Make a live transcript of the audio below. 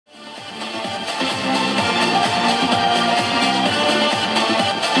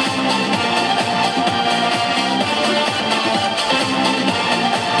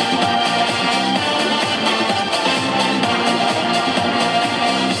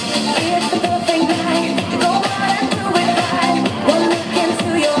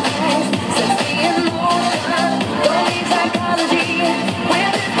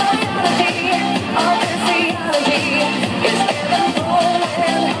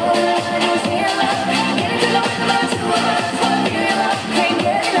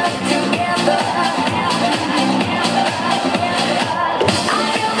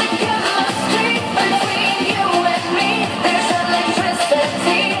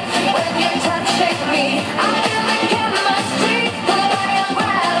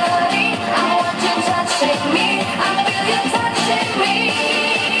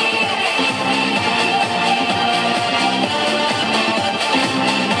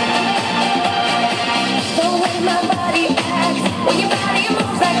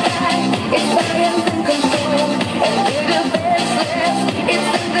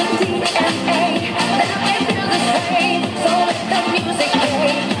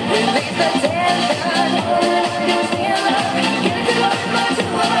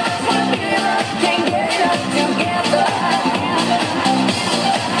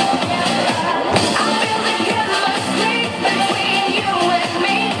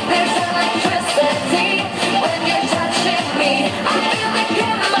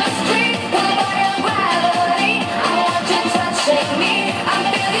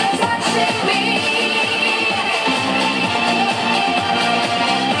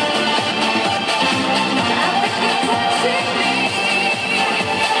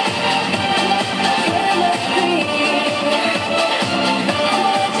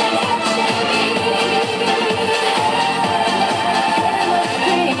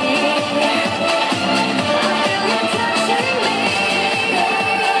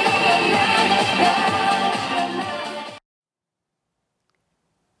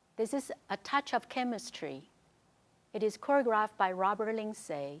Touch of Chemistry. It is choreographed by Robert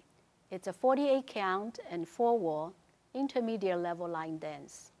Lindsay. It's a 48 count and 4-wall intermediate level line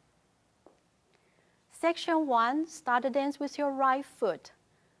dance. Section 1, start the dance with your right foot.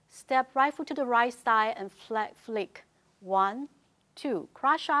 Step right foot to the right side and flick. 1, 2,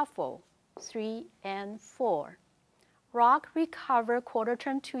 cross shuffle, 3 and 4. Rock, recover, quarter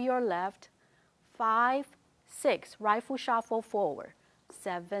turn to your left, 5, 6, right foot shuffle forward,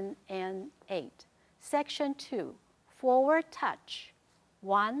 7 and 8. Section 2, forward touch,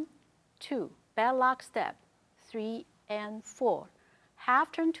 1, 2, back lock step, 3 and 4.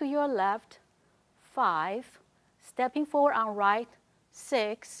 Half turn to your left, 5, stepping forward on right,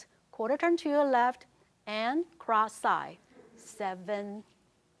 6, quarter turn to your left, and cross side, 7,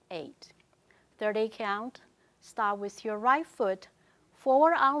 8. 30 count, start with your right foot,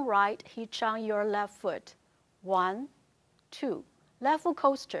 forward on right, hitch on your left foot, 1, 2, left foot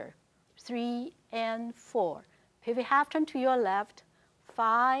coaster, 3 and 4. Pivot half turn to your left,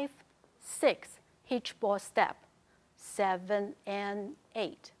 5, 6, hitch ball step, 7 and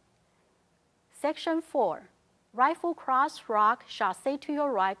 8. Section 4, right foot cross rock, chassé to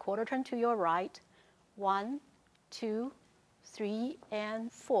your right, quarter turn to your right, 1, 2, 3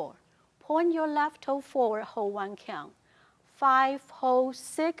 and 4. Point your left toe forward, hold 1 count. 5, hold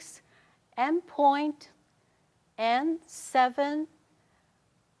 6, and point, and 7,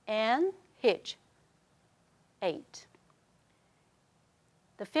 and hitch, 8.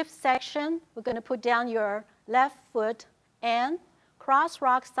 The 5th section, we're going to put down your left foot and cross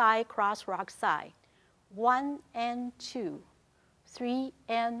rock side, 1 and 2, 3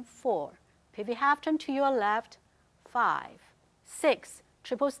 and 4. Pivot half turn to your left, 5, 6,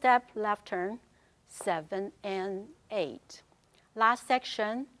 triple step left turn, 7 and 8. Last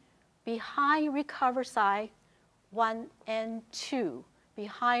section, behind recover side, 1 and 2.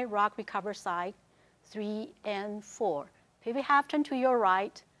 Behind rock recover side, 3 and 4. Pivot half turn to your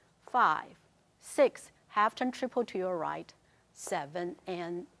right, 5, 6, half turn triple to your right, 7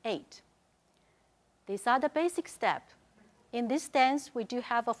 and 8. These are the basic steps. In this dance, we do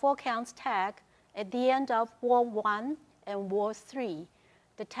have a 4 counts tag at the end of wall 1 and wall 3.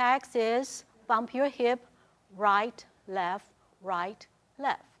 The tags is bump your hip, right, left, right,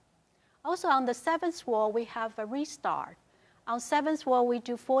 left. Also on the 7th wall, we have a restart. On 7th wall, we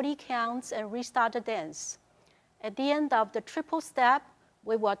do 40 counts and restart the dance. At the end of the triple step,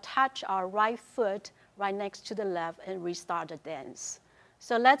 we will touch our right foot right next to the left and restart the dance.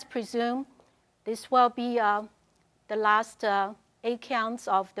 So let's presume this will be the last 8 counts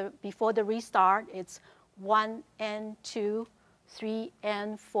of before the restart. It's 1 and 2, 3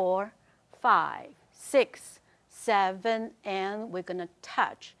 and 4, 5, 6, 7, and we're going to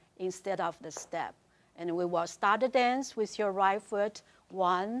touch instead of the step. And we will start the dance with your right foot,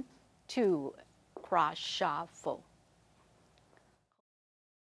 1, 2, cross shuffle.